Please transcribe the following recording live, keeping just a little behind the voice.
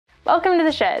Welcome to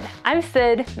the shed. I'm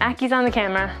Syd, Mackie's on the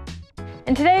camera.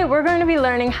 And today we're going to be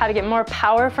learning how to get more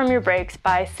power from your brakes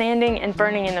by sanding and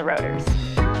burning in the rotors.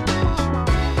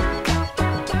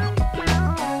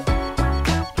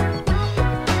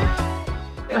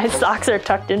 My socks are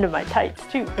tucked into my tights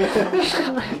too.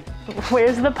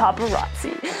 Where's the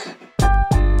paparazzi?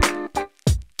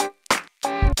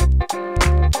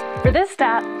 For this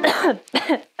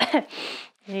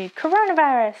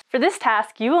coronavirus. For this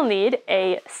task, you will need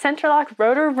a center lock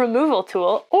rotor removal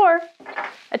tool or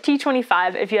a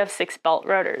T25 if you have 6 belt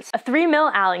rotors, a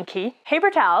 3mm Allen key, paper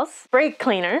towels, brake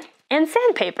cleaner, and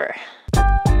sandpaper.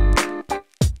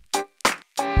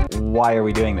 Why are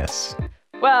we doing this?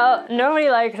 Well, nobody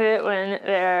likes it when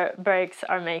their brakes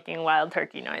are making wild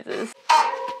turkey noises.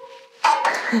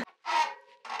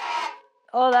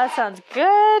 Oh, that sounds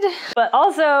good. But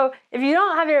also, if you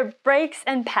don't have your brakes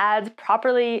and pads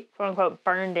properly, quote unquote,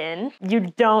 burned in,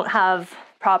 you don't have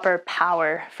proper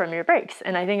power from your brakes.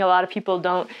 And I think a lot of people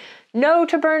don't know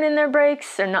to burn in their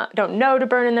brakes or don't know to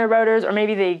burn in their rotors, or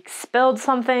maybe they spilled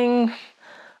something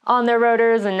on their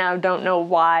rotors and now don't know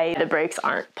why the brakes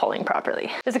aren't pulling properly.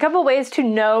 There's a couple ways to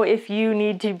know if you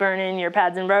need to burn in your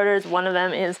pads and rotors. One of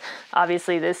them is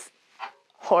obviously this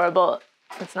horrible,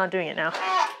 it's not doing it now.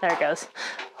 There it goes.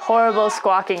 Horrible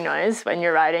squawking noise when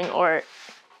you're riding, or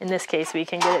in this case, we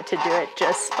can get it to do it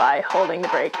just by holding the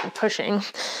brake and pushing.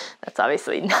 That's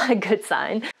obviously not a good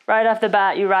sign. Right off the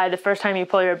bat, you ride, the first time you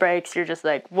pull your brakes, you're just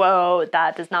like, whoa,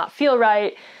 that does not feel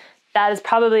right. That is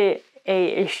probably an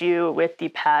issue with the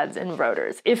pads and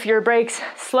rotors. If your brakes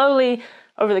slowly,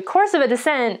 over the course of a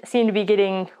descent, seem to be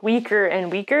getting weaker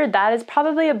and weaker, that is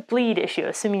probably a bleed issue,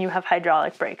 assuming you have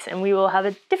hydraulic brakes, and we will have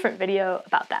a different video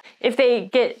about that. If they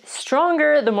get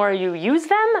stronger the more you use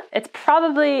them, it's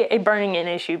probably a burning in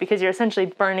issue because you're essentially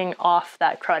burning off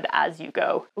that crud as you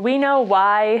go. We know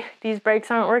why these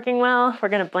brakes aren't working well. We're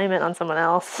gonna blame it on someone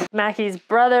else. Mackie's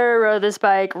brother rode this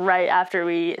bike right after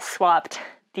we swapped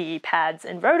the pads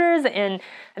and rotors, and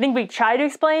I think we tried to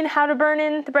explain how to burn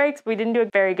in the brakes, but we didn't do a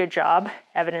very good job,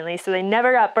 evidently, so they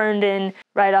never got burned in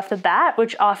right off the bat,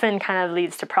 which often kind of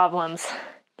leads to problems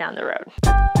down the road.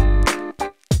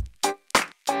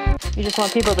 You just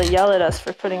want people to yell at us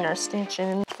for putting our stench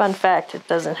in. Fun fact, it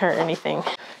doesn't hurt anything.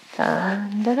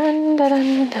 Dun, dun, dun, dun,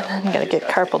 dun, dun. Gotta get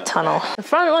carpal tunnel. The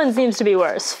front one seems to be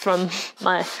worse from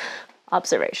my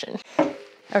observation.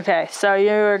 Okay, so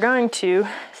you're going to,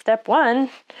 step 1,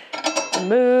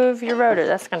 remove your rotor.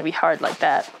 That's gonna be hard like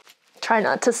that. Try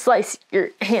not to slice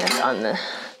your hands on the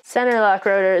center lock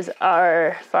rotors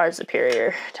are far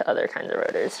superior to other kinds of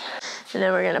rotors. And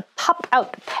then we're gonna pop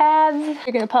out the pads.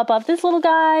 You're gonna pop off this little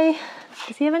guy.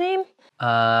 Does he have a name?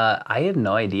 I have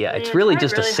no idea. It's really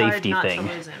just a safety thing.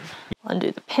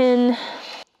 Undo the pin.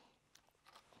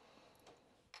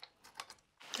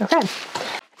 Okay.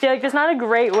 I feel like there's not a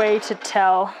great way to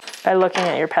tell by looking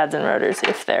at your pads and rotors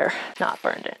if they're not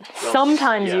burned in. Well,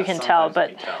 sometimes you can tell,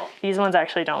 but these ones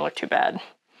actually don't look too bad.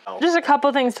 Oh. Just a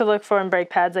couple things to look for in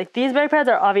brake pads. Like, these brake pads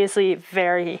are obviously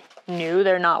very new.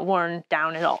 They're not worn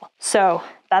down at all. So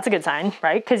that's a good sign,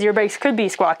 right? Because your brakes could be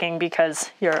squawking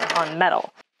because you're on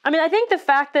metal. I mean, I think the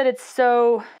fact that it's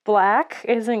so black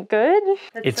isn't good.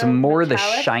 It's so more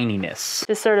metallic. The shininess.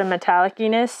 This sort of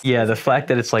metallic-iness. Yeah, the fact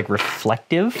that it's like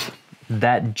reflective,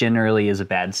 that generally is a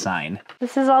bad sign.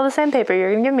 This is all the sandpaper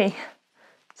you're gonna give me.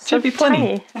 Should be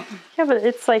plenty. Tiny. Yeah, but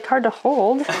it's like hard to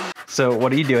hold. So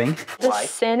what are you doing?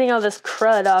 Just sanding all this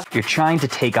crud off. You're trying to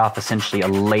take off essentially a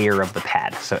layer of the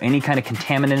pad. So any kind of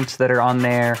contaminants that are on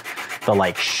there, the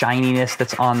like shininess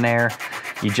that's on there,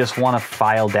 you just want to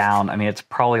file down. I mean, it's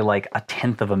probably like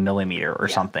 1/10 of a millimeter or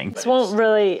something. This won't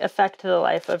really affect the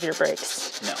life of your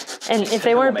brakes. No. And if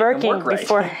they weren't working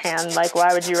beforehand, like,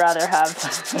 why would you rather have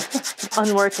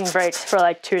unworking brakes for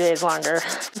like 2 days longer?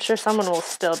 I'm sure someone will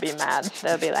still be mad.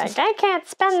 They'll be like, I can't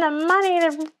spend the money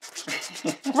to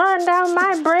run down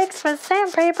my brakes with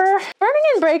sandpaper. Burning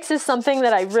in brakes is something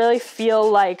that I really feel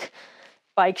like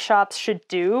bike shops should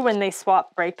do when they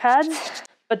swap brake pads,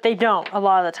 but they don't a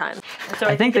lot of the time. So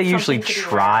I think they usually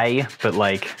try, but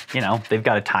like, you know, they've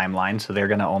got a timeline, so they're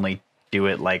gonna only do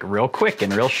it like real quick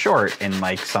and real short, and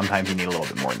like sometimes you need a little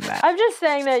bit more than that. I'm just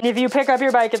saying that if you pick up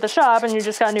your bike at the shop and you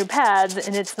just got new pads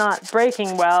and it's not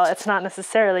braking well, it's not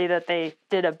necessarily that they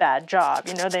did a bad job.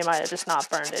 You know, they might have just not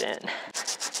burned it in,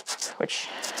 which,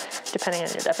 depending on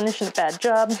your definition of bad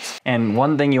job. And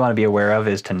one thing you want to be aware of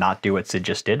is to not do what Syd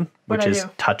just did, which is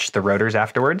touch the rotors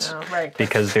afterwards. Oh, right.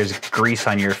 Because there's grease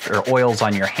on your, or oils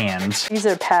on your hands. These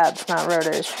are pads, not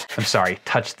rotors. I'm sorry,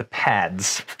 touch the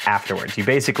pads afterwards. You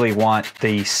basically want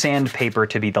the sandpaper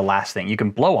to be the last thing. You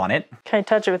can blow on it. Can I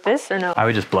touch it with this or no? I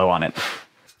would just blow on it.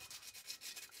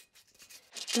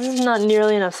 This is not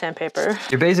nearly enough sandpaper.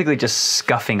 You're basically just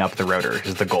scuffing up the rotor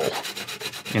is the goal.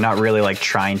 You're not really like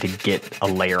trying to get a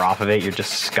layer off of it. You're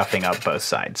just scuffing up both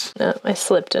sides. No, I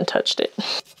slipped and touched it.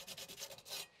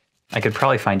 I could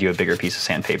probably find you a bigger piece of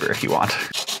sandpaper if you want.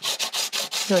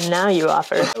 No, now you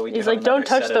offer. He's like, don't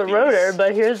touch the rotor,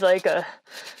 but here's like a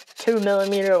 2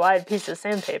 millimeter wide piece of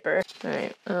sandpaper. All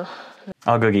right. Oh.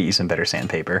 I'll go get you some better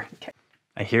sandpaper. Okay.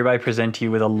 I hereby present to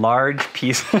you with a large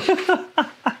piece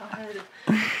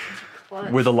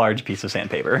with a large piece of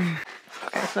sandpaper.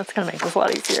 Okay, that's gonna make this a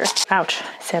lot easier. Ouch,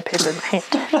 sandpaper in my hand.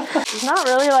 It's not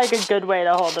really like a good way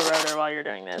to hold the rotor while you're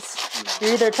doing this.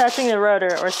 You're either touching the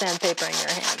rotor or sandpapering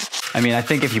your hand. I mean, I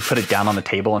think if you put it down on the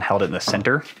table and held it in the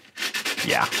center,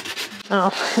 yeah.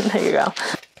 Oh, there you go.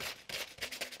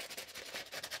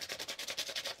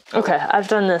 Okay, I've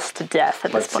done this to death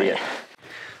at this point. Let's see it.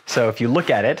 So if you look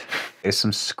at it, there's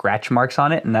some scratch marks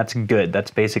on it, and that's good.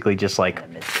 That's basically just like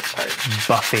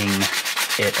buffing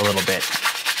it a little bit.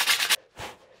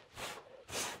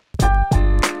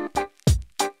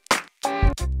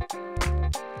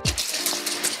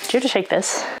 Did you have to shake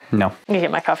this? No. I'm gonna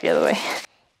get my coffee out of the way.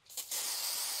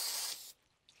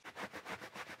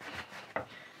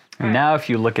 Now if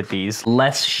you look at these,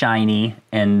 less shiny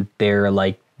and they're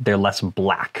less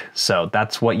black. So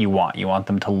that's what you want. You want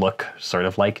them to look sort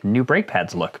of like new brake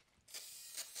pads look.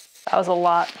 That was a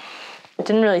lot. It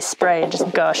didn't really spray, it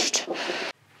just gushed.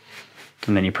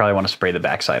 And then you probably want to spray the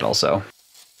backside also.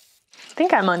 I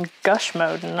think I'm on gush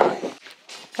mode and not.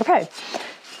 Okay,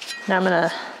 now I'm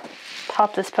gonna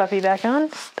pop this puppy back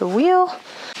on the wheel.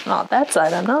 Not that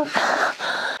side, I'm not.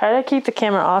 Try to keep the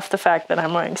camera off the fact that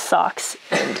I'm wearing socks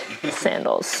and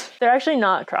sandals. They're actually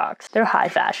not Crocs. They're high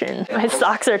fashion. My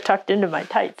socks are tucked into my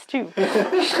tights too.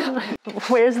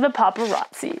 Where's the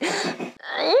paparazzi?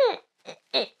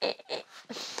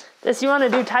 This you want to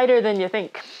do tighter than you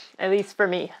think, at least for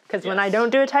me. Because when I don't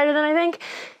do it tighter than I think,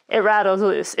 it rattles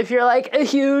loose. If you're like a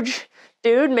huge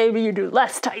dude, maybe you do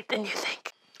less tight than you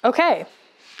think. Okay.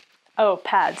 Oh,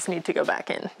 pads need to go back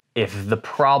in. If the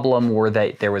problem were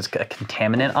that there was a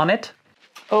contaminant on it.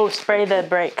 Oh, spray the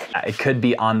brake. It could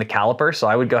be on the caliper, so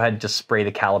I would go ahead and just spray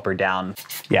the caliper down.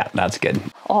 Yeah, that's good.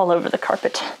 All over the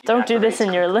carpet. Don't do this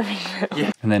in your living room.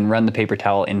 Yeah. And then run the paper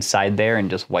towel inside there and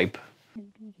just wipe.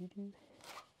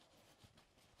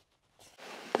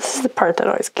 This is the part that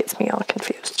always gets me all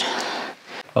confused.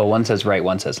 Oh, one says right,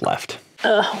 one says left.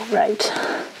 Oh, right.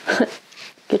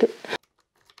 Get it?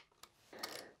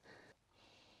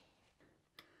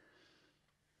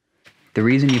 The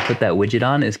reason you put that widget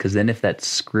on is because then if that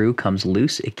screw comes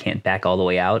loose, it can't back all the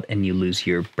way out and you lose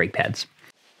your brake pads.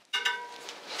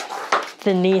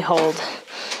 The knee hold.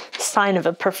 Sign of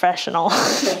a professional.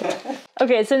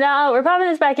 Okay, so now we're popping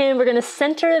this back in. We're gonna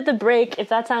center the brake. If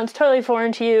that sounds totally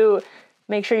foreign to you,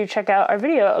 make sure you check out our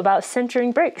video about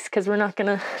centering brakes because we're not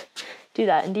gonna do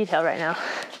that in detail right now.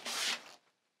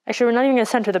 Actually, we're not even gonna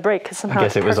center the brake because somehow I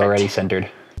guess it was already centered.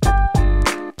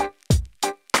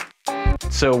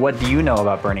 So what do you know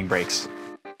about burning brakes?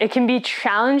 It can be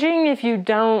challenging if you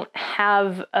don't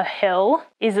have a hill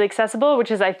easily accessible, which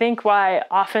is I think why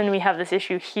often we have this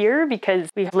issue here because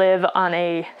we live on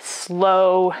a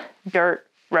slow dirt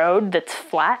road that's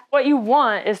flat. What you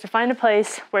want is to find a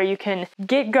place where you can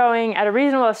get going at a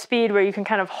reasonable speed where you can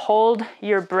kind of hold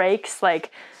your brakes like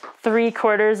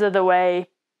 3/4 of the way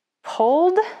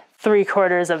pulled,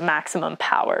 3/4 of maximum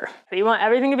power. So you want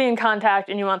everything to be in contact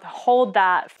and you want to hold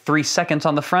that. 3 seconds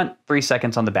on the front, 3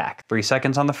 seconds on the back. 3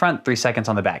 seconds on the front, 3 seconds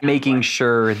on the back. Making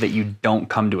sure that you don't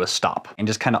come to a stop and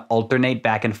just kind of alternate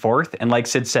back and forth. And like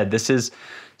Syd said, this is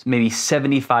maybe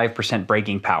 75%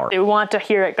 braking power. You want to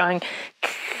hear it going.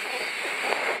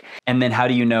 And then how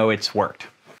do you know it's worked?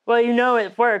 Well, you know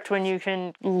it worked when you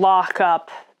can lock up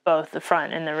both the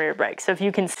front and the rear brake. So if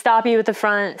you can stop you with the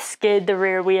front, skid the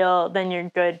rear wheel, then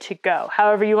you're good to go.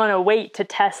 However, you want to wait to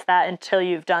test that until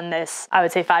you've done this, I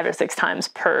would say 5 or 6 times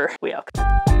per wheel.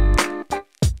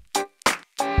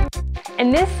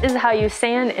 And this is how you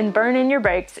sand and burn in your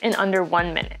brakes in under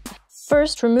 1 minute.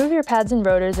 First, remove your pads and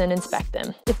rotors and inspect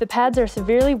them. If the pads are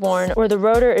severely worn or the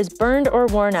rotor is burned or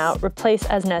worn out, replace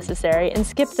as necessary and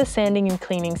skip the sanding and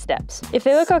cleaning steps. If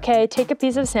they look okay, take a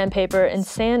piece of sandpaper and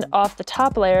sand off the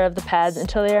top layer of the pads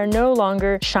until they are no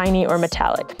longer shiny or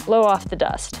metallic. Blow off the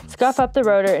dust. Scuff up the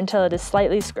rotor until it is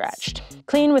slightly scratched.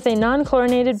 Clean with a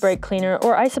non-chlorinated brake cleaner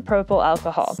or isopropyl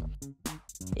alcohol.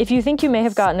 If you think you may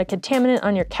have gotten a contaminant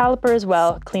on your caliper as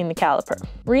well, clean the caliper.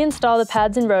 Reinstall the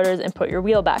pads and rotors and put your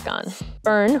wheel back on.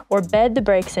 Burn or bed the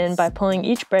brakes in by pulling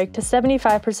each brake to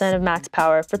 75% of max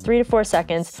power for 3 to 4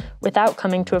 seconds without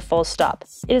coming to a full stop.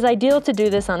 It is ideal to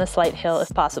do this on a slight hill if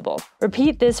possible.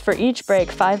 Repeat this for each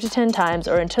brake 5 to 10 times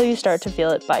or until you start to feel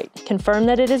it bite. Confirm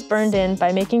that it is burned in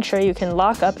by making sure you can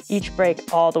lock up each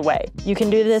brake all the way. You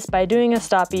can do this by doing a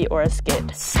stoppie or a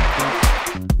skid.